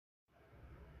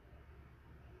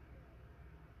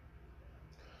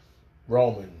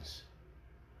Romans,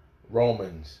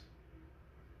 Romans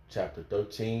chapter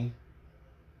 13,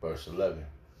 verse 11.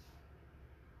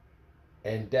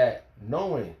 And that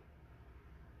knowing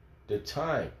the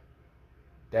time,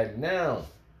 that now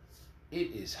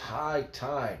it is high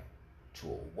time to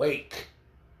awake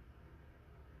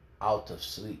out of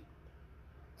sleep.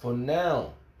 For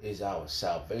now is our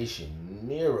salvation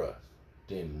nearer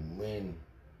than when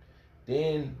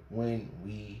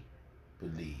we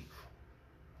believe.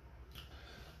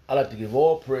 I'd like to give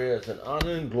all prayers and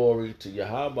honor and glory to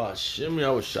Yahweh Hashem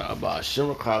Yahushua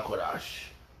Hashem Kodash,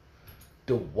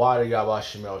 the water Yahweh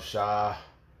Hashem Yahushua,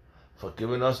 for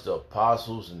giving us the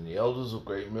apostles and the elders of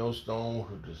Great Millstone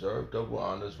who deserve double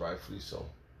honors, rightfully so.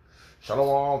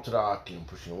 Shalom to the Akim,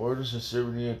 pushing word of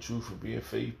sincerity and truth for being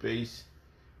faith-based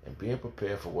and being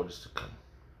prepared for what is to come.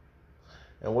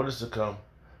 And what is to come?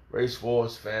 Race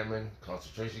wars, famine,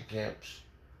 concentration camps,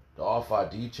 the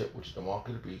RFID chip, which is the mark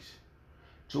of the beast,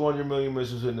 200 million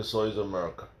missiles in the soils of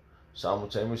America.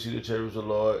 Simultaneously, the chariots of the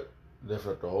Lord lift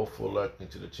up the hopeful elect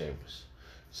into the chambers.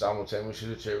 Simultaneously,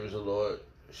 the chariots of the Lord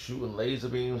shooting laser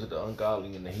beams at the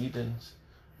ungodly and the heathens,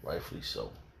 rightfully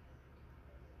so.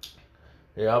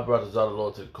 Yeah, I brought this out of the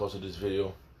Lord to the course of this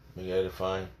video, make it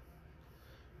edifying,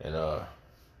 and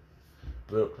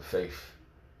build up the faith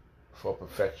for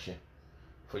perfection,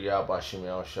 for Yahweh Hashem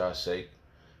Yahushua's sake,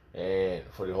 and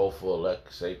for the hopeful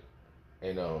elect's sake.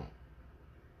 And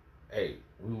hey,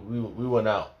 we went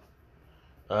out.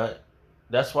 Alright?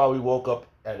 That's why we woke up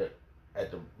at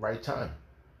the right time.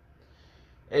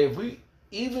 Hey, if we,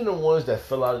 even the ones that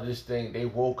fell out of this thing, they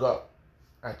woke up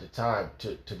at the time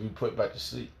to be put back to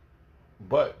sleep.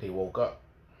 But they woke up.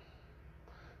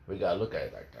 We gotta look at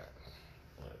it like that.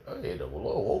 Like, hey, the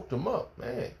Lord woke them up,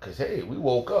 man. Cause hey, we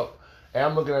woke up. And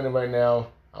I'm looking at it right now.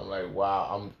 I'm like,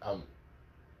 wow,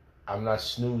 I'm not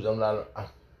snoozing.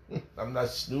 I'm not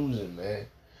snoozing, man.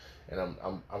 And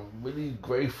I'm really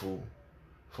grateful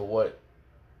for what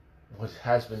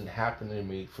has been happening to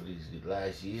me for these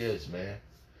last years, man.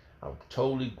 I'm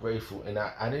totally grateful. And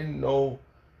I didn't know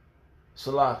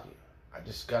Salaki. I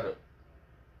just gotta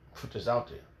put this out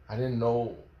there. I didn't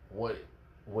know where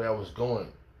I was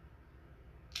going.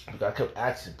 Because I kept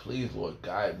asking, please, Lord,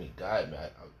 guide me.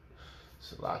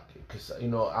 Salaki. Because,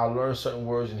 I learned certain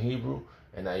words in Hebrew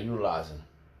and I utilize them.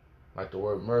 Like the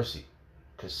word mercy.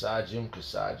 Kasajim.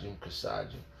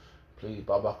 Please,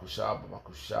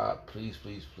 Babakusha,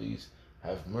 please,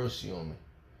 have mercy on me.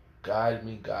 Guide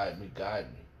me.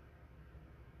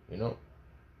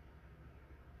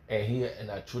 And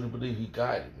I truly believe he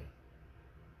guided me.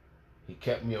 He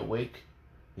kept me awake.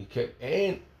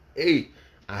 And hey,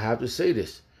 I have to say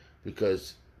this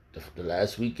because the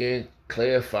last weekend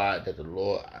clarified that the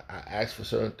Lord, I asked for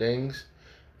certain things,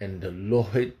 and the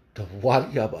Lord, the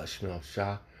Wali Yabashmel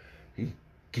Shah, he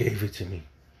gave it to me.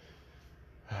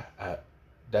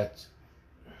 That's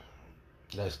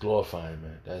glorifying,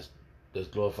 man. That's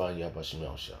glorifying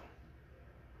Yabashmel Shah.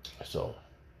 So,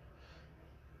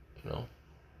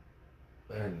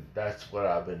 and that's what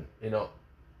I've been,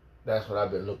 that's what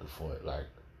I've been looking for. Like,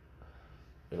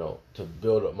 to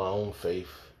build up my own faith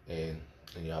in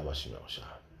Yahweh Shem Shah.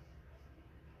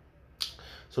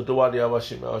 So Dawad Yahweh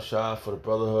Shem Shah for the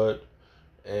brotherhood.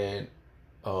 And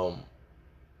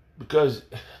because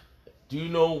do you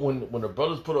know when the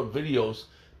brothers put up videos,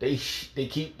 they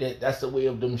keep that's the way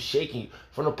of them shaking you.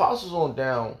 From the apostles on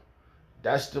down,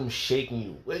 that's them shaking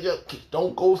you. Wake up,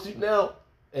 don't go sleep now.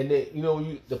 And then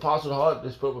the apostle heart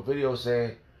just put up a video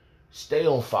saying, stay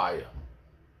on fire.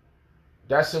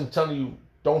 That's him telling you,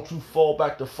 don't you fall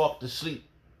back the fuck to sleep.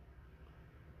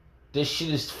 This shit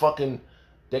is fucking.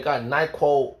 They got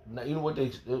NyQuil. You know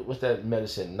what's that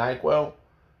medicine? NyQuil.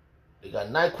 They got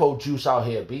NyQuil juice out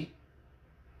here, B.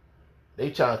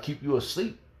 They trying to keep you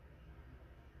asleep.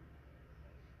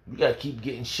 You gotta keep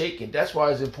getting shaken. That's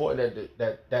why it's important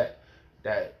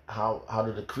that how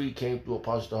the decree came through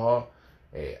Apostle Hall.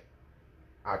 Hey,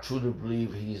 I truly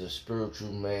believe he's a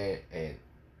spiritual man, and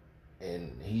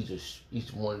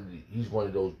he's one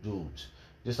of those dudes.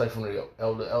 Just like from the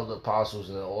elder apostles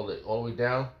and all the way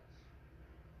down.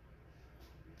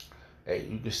 Hey,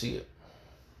 you can see it.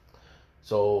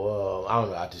 So I don't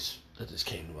know. That just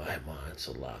came to my mind.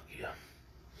 Salakia.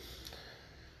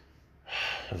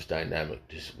 It was dynamic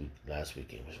this week. Last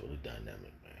weekend was really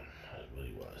dynamic, man. It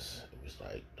really was. It was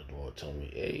like the Lord told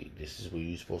me, "Hey, this is where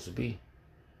you're supposed to be.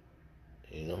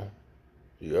 You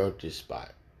earned this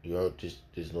spot. You earned this.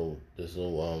 There's no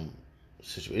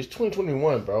situation. It's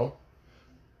 2021, bro.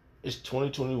 It's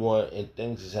 2021, and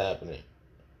things is happening.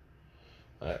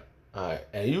 All right,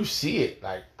 and you see it.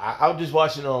 Like I was just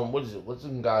watching what's the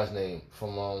guy's name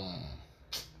from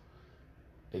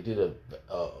They did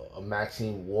a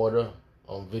Maxine Water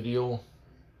video.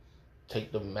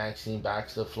 Take the Maxine back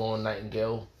to the Florence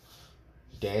Nightingale.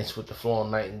 Dance with the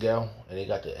Florence Nightingale. And they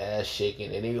got the ass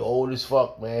shaking. And they old as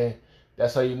fuck, man.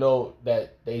 That's how you know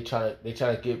that they trying to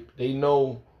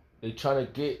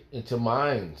get into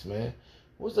minds, man.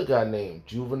 What's the guy named?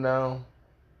 Juvenile?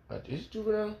 Is it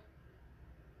Juvenile?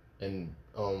 And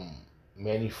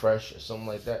Manny Fresh or something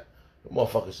like that. The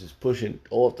motherfuckers is pushing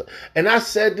off the. And I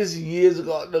said this years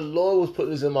ago. The Lord was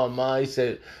putting this in my mind. He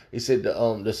said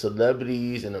the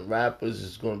celebrities and the rappers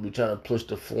is gonna be trying to push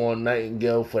the Florence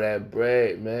Nightingale for that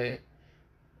bread, man.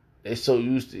 They so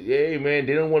used to, yeah, man.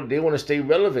 They want to stay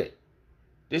relevant.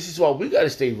 This is why we gotta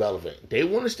stay relevant. They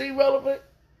want to stay relevant.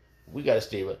 We gotta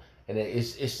stay relevant. And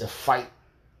it's a fight.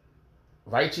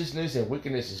 Righteousness and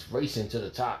wickedness is racing to the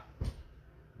top.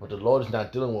 But the Lord is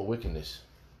not dealing with wickedness.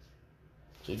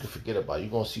 So you can forget about it.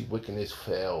 You're going to see wickedness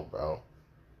fail, bro.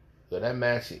 Yo, that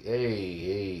Maxie,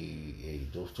 hey,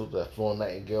 those two, that Florence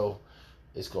Nightingale,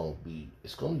 it's going to be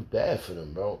bad for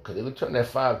them, bro. Because they would turn that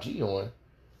 5G on.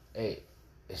 Hey,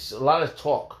 it's a lot of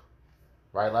talk,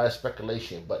 right? A lot of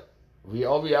speculation. But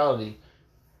all reality,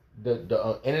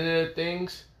 the Internet of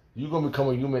Things, you're going to become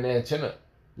a human antenna.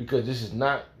 Because this is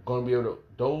not going to be able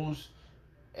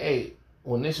to,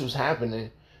 when this was happening,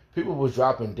 people was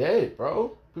dropping dead,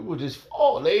 bro. People just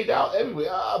laid out everywhere.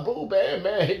 Boom, bam,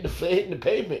 man, hitting the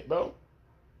pavement, bro.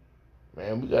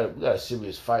 Man, we got a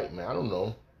serious fight, man. I don't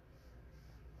know.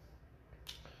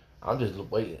 I'm just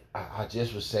waiting. I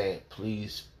just was saying,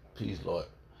 please, Lord.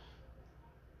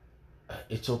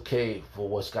 It's okay for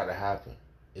what's got to happen.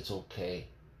 It's okay.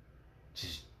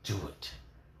 Just do it.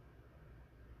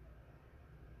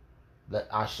 Let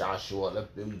Joshua,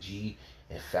 let Billy G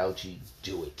and Fauci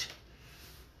do it.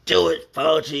 Do it,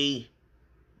 Fauci.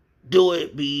 Do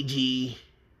it, BG.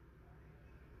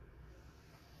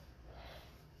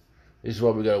 This is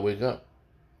why we gotta wake up.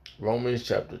 Romans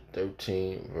chapter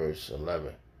 13, verse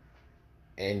 11.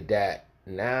 And that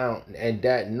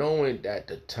knowing that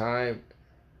the time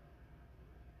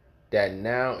that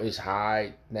now it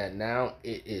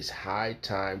is high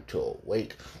time to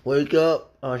awake. Wake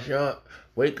up, Asha.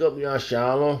 Wake up,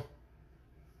 Yashala.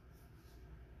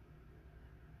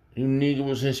 You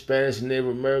Negroes, Hispanics, and Native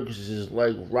Americans is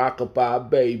like Rockabye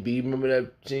Baby. Remember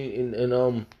that scene in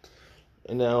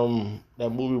that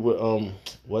movie with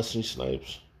Wesley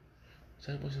Snipes? Is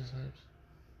that Wesley Snipes?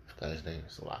 I forgot his name.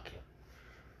 It's Slovakia.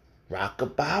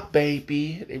 Rockabye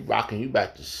Baby. They rocking you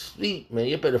back to sleep, man.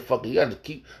 You better fucking.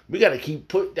 We gotta keep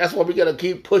put. That's why we gotta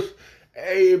keep push.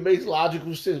 Hey, it makes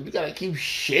logical sense. We gotta keep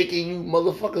shaking you,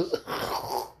 motherfuckers.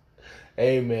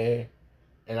 Hey, man.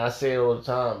 And I say it all the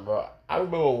time, bro. I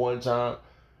remember one time,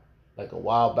 like a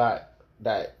while back,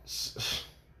 that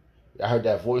I heard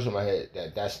that voice in my head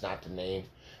that's not the name.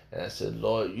 And I said,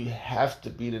 Lord, you have to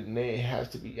be the name. It has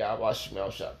to be Yahweh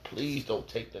Shemel Shah. Please don't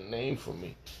take the name from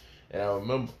me. And I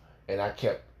remember, and I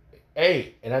kept,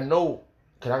 and I know,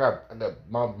 because I got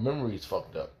my memory's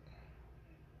fucked up.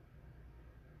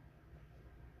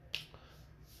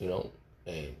 You know,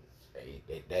 and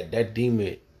that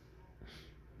demon,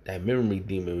 that memory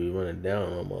demon be running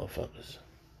down on motherfuckers.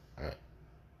 Alright.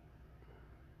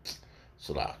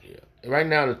 Slovakia. Right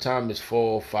now the time is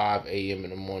 4:05 a.m.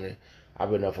 in the morning. I've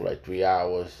been up for like 3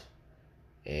 hours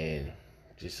and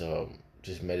just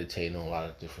meditating on a lot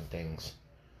of different things.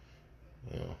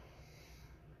 You know.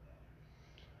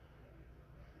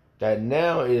 That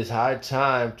now it is high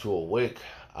time to awake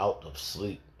out of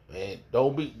sleep. Man,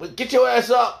 get your ass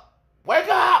up! Wake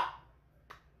up!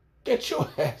 Get your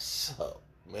ass up,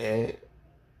 man.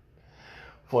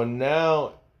 For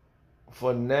now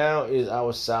is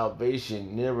our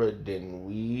salvation nearer than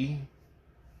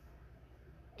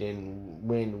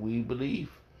when we believe.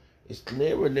 It's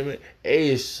nearer than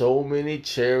it's so many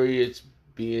chariots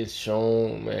being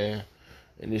shown, man.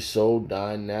 And it's so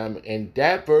dynamic. And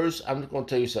that verse, I'm just gonna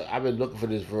tell you something. I've been looking for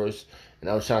this verse and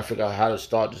I was trying to figure out how to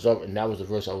start this up, and that was the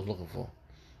verse I was looking for.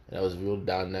 And that was real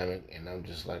dynamic, and I'm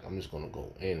just gonna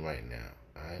go in right now.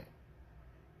 Alright?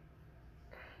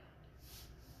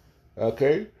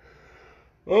 Okay.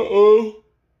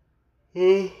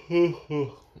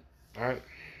 Alright.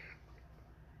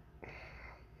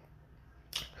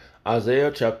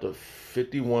 Isaiah chapter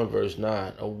 51 verse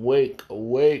 9. Awake,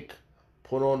 awake,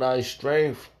 put on thy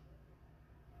strength.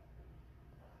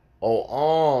 O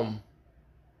arm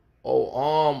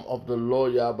of the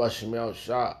Lord Yahweh Shemel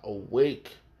Shah,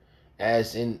 awake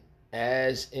as in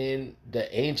the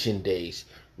ancient days.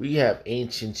 We have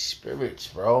ancient spirits,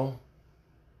 bro.